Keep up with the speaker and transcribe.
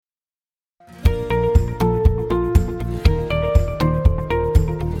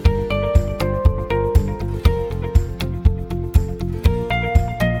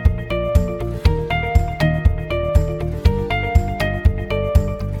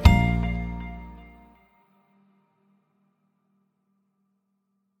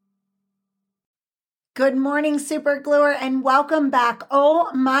Good morning, super gluer, and welcome back.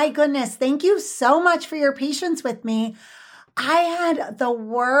 Oh my goodness. Thank you so much for your patience with me. I had the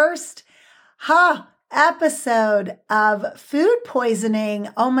worst episode of food poisoning.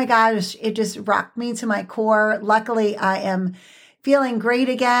 Oh my gosh, it just rocked me to my core. Luckily, I am feeling great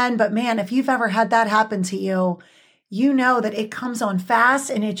again. But man, if you've ever had that happen to you, you know that it comes on fast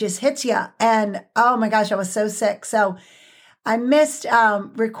and it just hits you. And oh my gosh, I was so sick. So I missed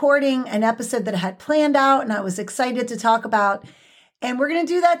recording an episode that I had planned out and I was excited to talk about. And we're going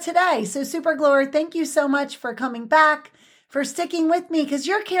to do that today. So Super Gluer, thank you so much for coming back, for sticking with me, because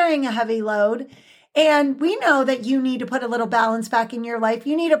you're carrying a heavy load. And we know that you need to put a little balance back in your life.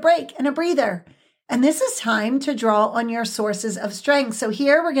 You need a break and a breather. And this is time to draw on your sources of strength. So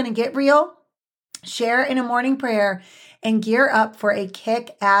here we're going to get real, share in a morning prayer, and gear up for a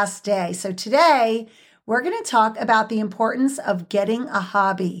kick-ass day. So today, we're going to talk about the importance of getting a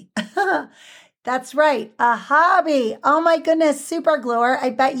hobby. That's right, a hobby. Oh my goodness, super gluer.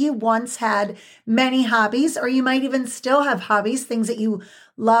 I bet you once had many hobbies, or you might even still have hobbies, things that you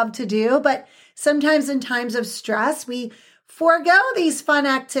love to do. But sometimes in times of stress, we forego these fun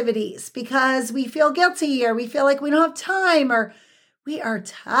activities because we feel guilty or we feel like we don't have time or we are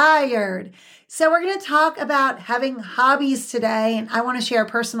tired. So we're going to talk about having hobbies today. And I want to share a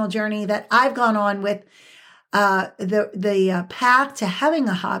personal journey that I've gone on with the path to having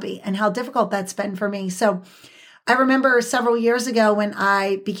a hobby and how difficult that's been for me. So I remember several years ago when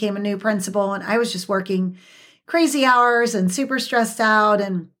I became a new principal and I was just working crazy hours and super stressed out.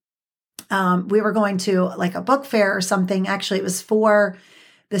 And we were going to like a book fair or something. Actually, it was for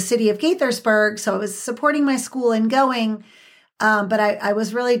the city of Gaithersburg. So I was supporting my school and going. But I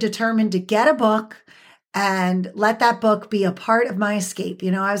was really determined to get a book and let that book be a part of my escape.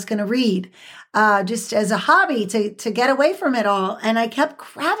 You know, I was going to read just as a hobby to get away from it all. And I kept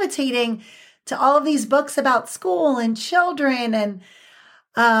gravitating to all of these books about school and children and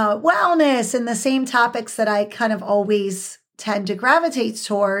wellness and the same topics that I kind of always tend to gravitate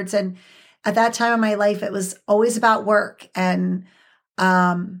towards. And at that time in my life, it was always about work. And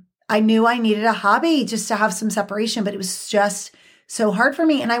I knew I needed a hobby just to have some separation, but it was just so hard for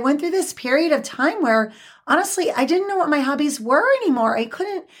me. And I went through this period of time where honestly, I didn't know what my hobbies were anymore. I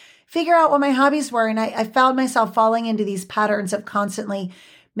couldn't figure out what my hobbies were. And I found myself falling into these patterns of constantly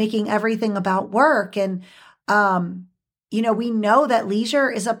making everything about work. And, we know that leisure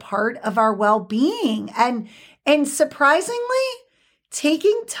is a part of our well-being. And surprisingly,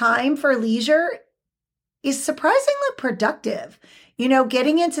 taking time for leisure is surprisingly productive.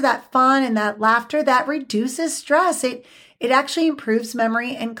 Getting into that fun and that laughter, that reduces stress. It actually improves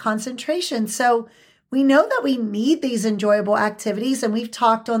memory and concentration. So we know that we need these enjoyable activities. And we've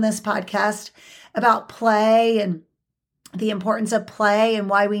talked on this podcast about play and the importance of play and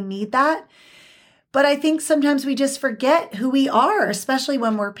why we need that. But I think sometimes we just forget who we are, especially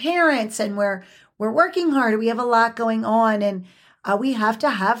when we're parents and we're working hard. We have a lot going on and we have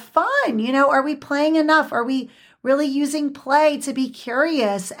to have fun. Are we playing enough? Are we really using play to be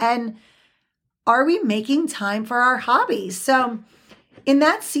curious? And are we making time for our hobbies? So in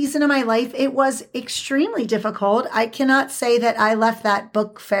that season of my life, it was extremely difficult. I cannot say that I left that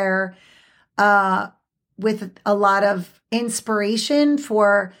book fair with a lot of inspiration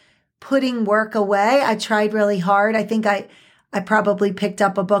for putting work away. I tried really hard. I think I probably picked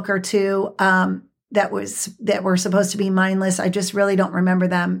up a book or two that were supposed to be mindless. I just really don't remember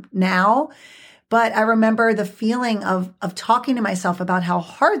them now. But I remember the feeling of talking to myself about how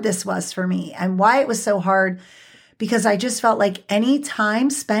hard this was for me and why it was so hard, because I just felt like any time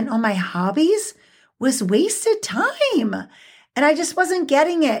spent on my hobbies was wasted time. And I just wasn't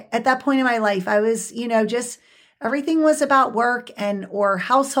getting it at that point in my life. I was, just everything was about work or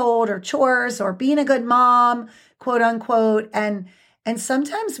household or chores or being a good mom, quote unquote. And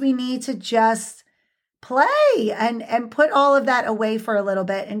sometimes we need to just play and put all of that away for a little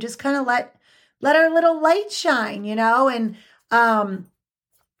bit and just kind of let our little light shine, and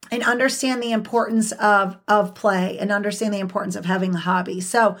understand the importance of play and understand the importance of having a hobby.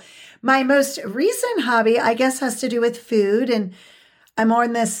 So my most recent hobby, I guess, has to do with food. And I'm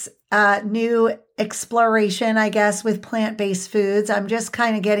on this new exploration, I guess, with plant-based foods. I'm just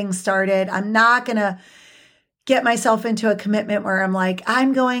kind of getting started. I'm not going to get myself into a commitment where I'm like,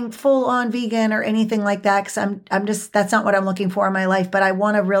 I'm going full on vegan or anything like that. Cause I'm just, that's not what I'm looking for in my life, but I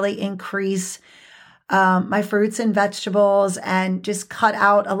want to really increase my fruits and vegetables and just cut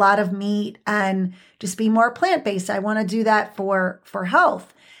out a lot of meat and just be more plant-based. I want to do that for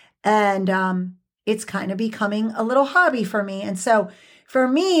health. And it's kind of becoming a little hobby for me. And so for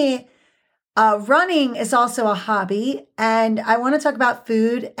me, running is also a hobby. And I want to talk about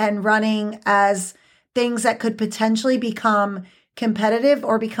food and running as things that could potentially become competitive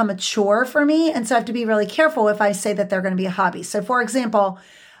or become a chore for me. And so I have to be really careful if I say that they're going to be a hobby. So for example,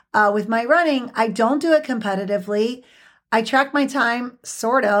 with my running, I don't do it competitively. I track my time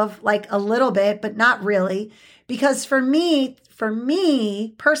sort of like a little bit, but not really. Because for me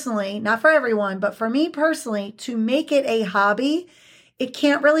personally, not for everyone, but for me personally, to make it a hobby, it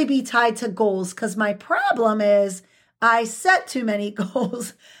can't really be tied to goals because my problem is I set too many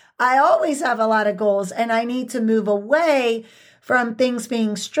goals. I always have a lot of goals and I need to move away from things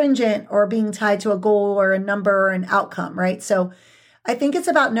being stringent or being tied to a goal or a number or an outcome, right? So I think it's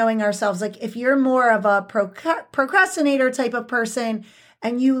about knowing ourselves. Like if you're more of a procrastinator type of person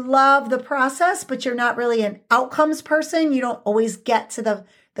and you love the process, but you're not really an outcomes person, you don't always get to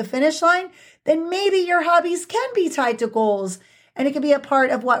the finish line, then maybe your hobbies can be tied to goals and it can be a part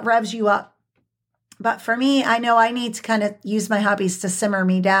of what revs you up. But for me, I know I need to kind of use my hobbies to simmer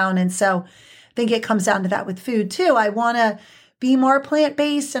me down. And so I think it comes down to that with food too. I want to be more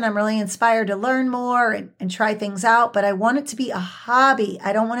plant-based and I'm really inspired to learn more and try things out, but I want it to be a hobby.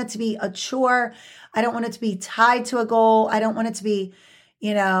 I don't want it to be a chore. I don't want it to be tied to a goal. I don't want it to be,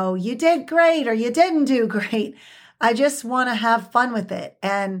 you did great or you didn't do great. I just want to have fun with it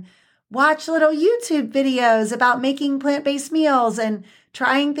and watch little YouTube videos about making plant-based meals and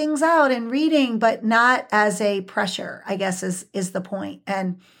trying things out and reading, but not as a pressure, I guess is the point.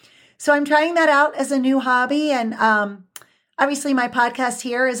 And so I'm trying that out as a new hobby. And obviously my podcast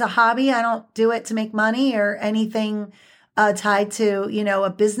here is a hobby. I don't do it to make money or anything tied to, a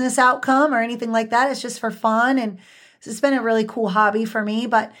business outcome or anything like that. It's just for fun. And it's been a really cool hobby for me.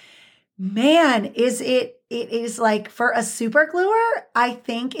 But man, it is like for a super gluer, I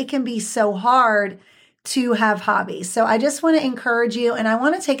think it can be so hard to have hobbies. So I just want to encourage you, and I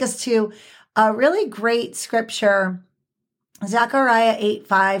want to take us to a really great scripture. Zechariah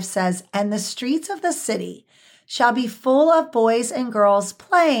 8:5 says, "And the streets of the city shall be full of boys and girls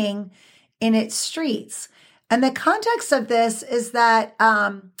playing in its streets." And the context of this is that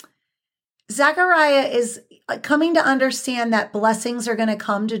Zechariah is coming to understand that blessings are going to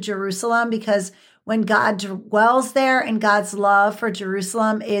come to Jerusalem because when God dwells there and God's love for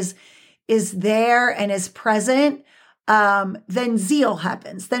Jerusalem is there and is present, then zeal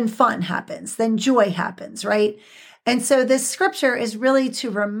happens, then fun happens, then joy happens, right? And so this scripture is really to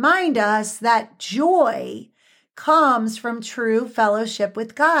remind us that joy comes from true fellowship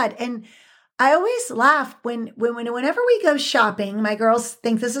with God. And I always laugh whenever we go shopping. My girls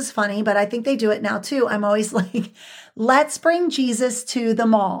think this is funny, but I think they do it now too. I'm always like, let's bring Jesus to the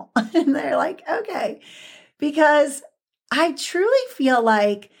mall. And they're like, okay, because I truly feel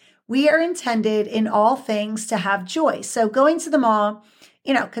like we are intended in all things to have joy. So going to the mall,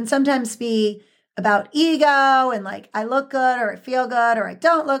 can sometimes be about ego and like, I look good or I feel good or I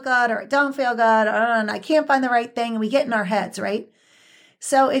don't look good or I don't feel good and I can't find the right thing. And we get in our heads, right?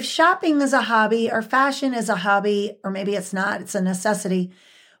 So if shopping is a hobby or fashion is a hobby, or maybe it's not, it's a necessity,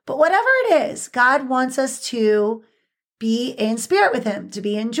 but whatever it is, God wants us to be in spirit with him, to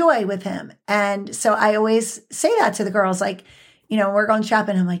be in joy with him. And so I always say that to the girls, like, we're going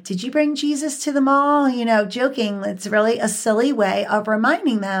shopping. I'm like, did you bring Jesus to the mall? Joking. It's really a silly way of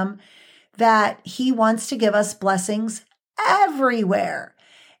reminding them that he wants to give us blessings everywhere.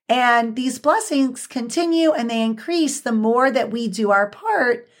 And these blessings continue and they increase the more that we do our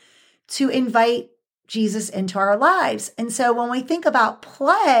part to invite Jesus into our lives. And so when we think about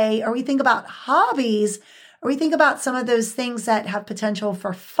play or we think about hobbies or we think about some of those things that have potential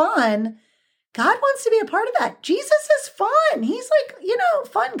for fun, God wants to be a part of that. Jesus is fun. He's like,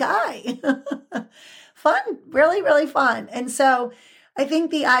 fun guy. Fun, really, really fun. And so I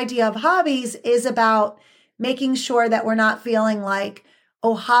think the idea of hobbies is about making sure that we're not feeling like,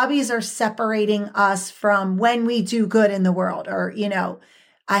 oh, hobbies are separating us from when we do good in the world, or,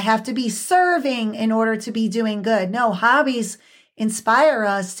 I have to be serving in order to be doing good. No, hobbies inspire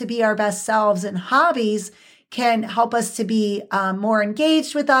us to be our best selves, and hobbies can help us to be more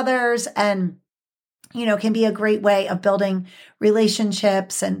engaged with others and, can be a great way of building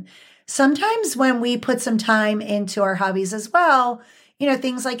relationships. And sometimes when we put some time into our hobbies as well,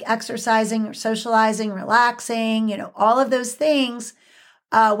 things like exercising or socializing, relaxing, all of those things,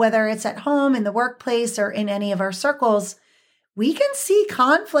 whether it's at home, in the workplace, or in any of our circles, we can see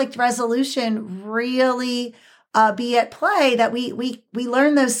conflict resolution really be at play, that we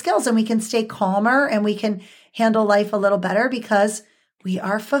learn those skills and we can stay calmer and we can handle life a little better because we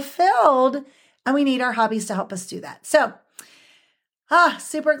are fulfilled and we need our hobbies to help us do that. So,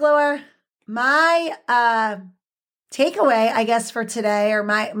 super gluer, my takeaway, I guess, for today, or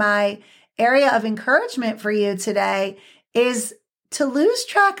my area of encouragement for you today is to lose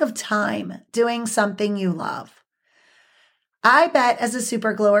track of time doing something you love. I bet as a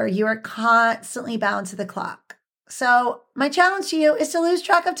super gluer, you are constantly bound to the clock. So my challenge to you is to lose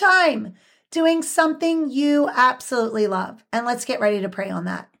track of time doing something you absolutely love. And let's get ready to pray on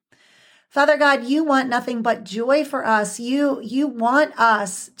that. Father God, you want nothing but joy for us. You want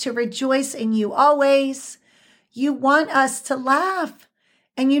us to rejoice in you always. You want us to laugh.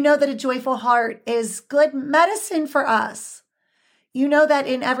 And you know that a joyful heart is good medicine for us. You know that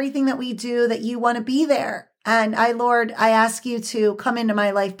in everything that we do, that you want to be there. And Lord, I ask you to come into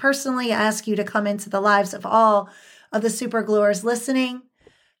my life personally. I ask you to come into the lives of all of the super gluers listening,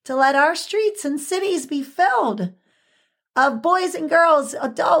 to let our streets and cities be filled of boys and girls,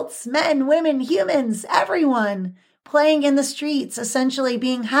 adults, men, women, humans, everyone playing in the streets, essentially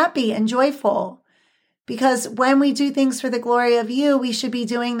being happy and joyful. Because when we do things for the glory of you, we should be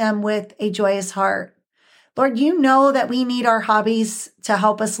doing them with a joyous heart. Lord, you know that we need our hobbies to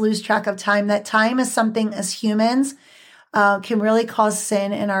help us lose track of time, that time is something as humans can really cause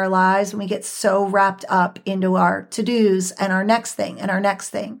sin in our lives when we get so wrapped up into our to-dos and our next thing and our next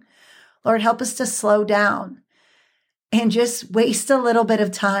thing. Lord, help us to slow down and just waste a little bit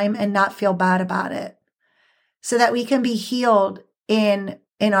of time and not feel bad about it so that we can be healed in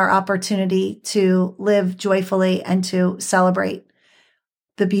our opportunity to live joyfully and to celebrate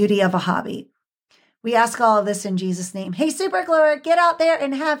the beauty of a hobby. We ask all of this in Jesus' name. Hey, super gluer, get out there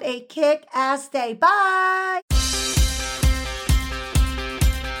and have a kick-ass day. Bye.